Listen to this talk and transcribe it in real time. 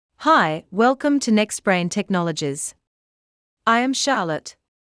Hi, welcome to NextBrain Technologies. I am Charlotte.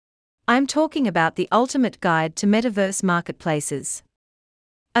 I'm talking about the ultimate guide to metaverse marketplaces.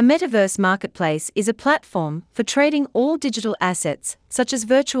 A metaverse marketplace is a platform for trading all digital assets, such as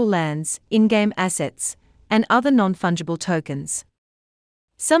virtual lands, in-game assets, and other non-fungible tokens.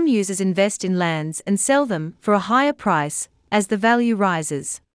 Some users invest in lands and sell them for a higher price as the value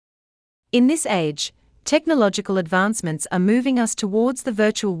rises. In this age, technological advancements are moving us towards the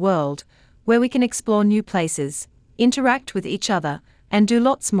virtual world, where we can explore new places, interact with each other, and do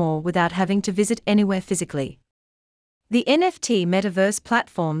lots more without having to visit anywhere physically. The NFT metaverse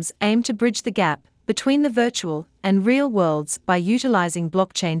platforms aim to bridge the gap between the virtual and real worlds by utilizing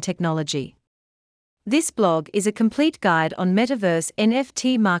blockchain technology. This blog is a complete guide on metaverse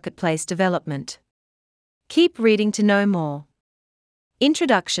NFT marketplace development. Keep reading to know more.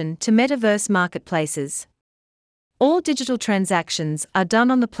 Introduction to metaverse marketplaces. All digital transactions are done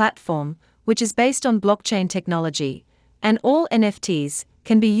on the platform, which is based on blockchain technology, and all NFTs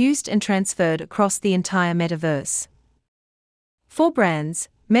can be used and transferred across the entire metaverse. For brands,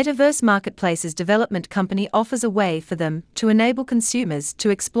 Metaverse Marketplaces Development Company offers a way for them to enable consumers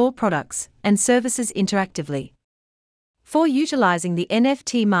to explore products and services interactively. For utilizing the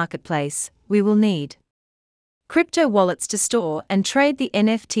NFT marketplace, we will need crypto wallets to store and trade the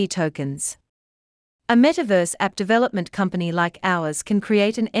NFT tokens. A metaverse app development company like ours can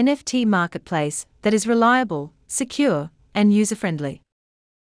create an NFT marketplace that is reliable, secure, and user-friendly.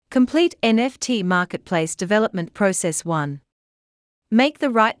 Complete NFT marketplace development process 1. Make the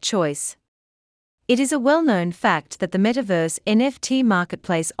right choice. It is a well-known fact that the metaverse NFT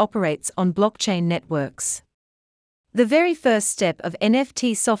marketplace operates on blockchain networks. The very first step of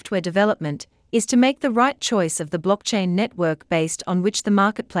NFT software development is to make the right choice of the blockchain network based on which the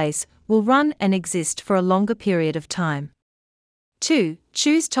marketplace will run and exist for a longer period of time. 2.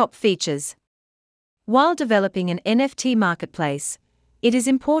 Choose top features. While developing an NFT marketplace, it is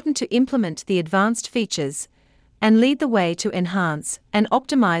important to implement the advanced features and lead the way to enhance and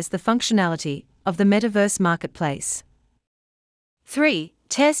optimize the functionality of the metaverse marketplace. 3.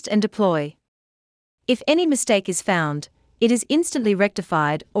 Test and deploy. If any mistake is found, it is instantly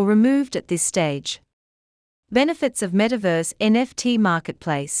rectified or removed at this stage. Benefits of Metaverse NFT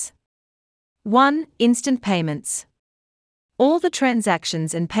Marketplace. 1. Instant payments. All the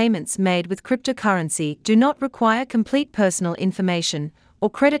transactions and payments made with cryptocurrency do not require complete personal information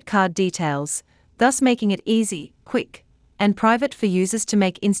or credit card details, thus making it easy, quick, and private for users to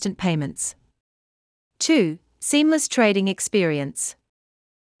make instant payments. 2. Seamless trading experience.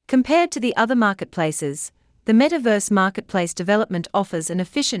 Compared to the other marketplaces, the Metaverse Marketplace Development offers an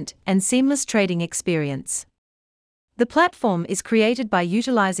efficient and seamless trading experience. The platform is created by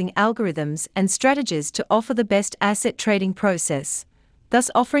utilizing algorithms and strategies to offer the best asset trading process, thus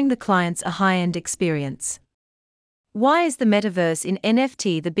offering the clients a high-end experience. Why is the metaverse in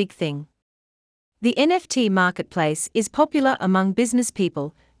NFT the big thing? The NFT marketplace is popular among business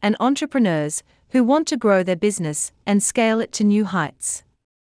people and entrepreneurs who want to grow their business and scale it to new heights.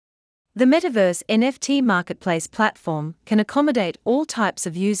 The Metaverse NFT marketplace platform can accommodate all types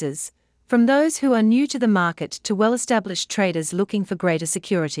of users, from those who are new to the market to well-established traders looking for greater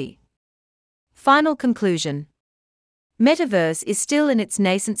security. Final conclusion. Metaverse is still in its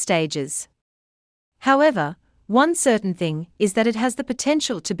nascent stages. However, one certain thing is that it has the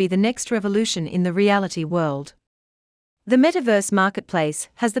potential to be the next revolution in the reality world. The Metaverse marketplace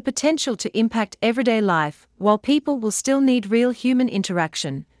has the potential to impact everyday life. While people will still need real human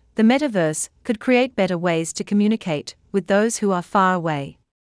interaction, the metaverse could create better ways to communicate with those who are far away.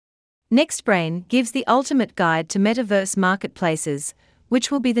 NextBrain gives the ultimate guide to metaverse marketplaces,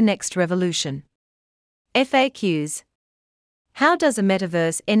 which will be the next revolution. FAQs. How does a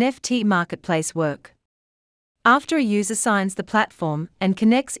metaverse NFT marketplace work? After a user signs the platform and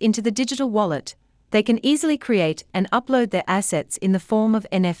connects into the digital wallet, they can easily create and upload their assets in the form of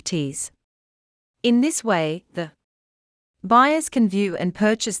NFTs. In this way, the buyers can view and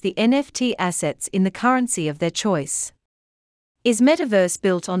purchase the NFT assets in the currency of their choice. Is Metaverse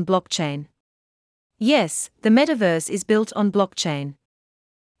built on blockchain? Yes, the Metaverse is built on blockchain.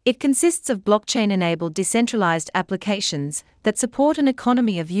 It consists of blockchain-enabled decentralized applications that support an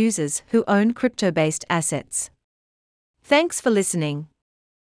economy of users who own crypto-based assets. Thanks for listening.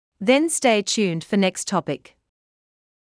 Then stay tuned for next topic.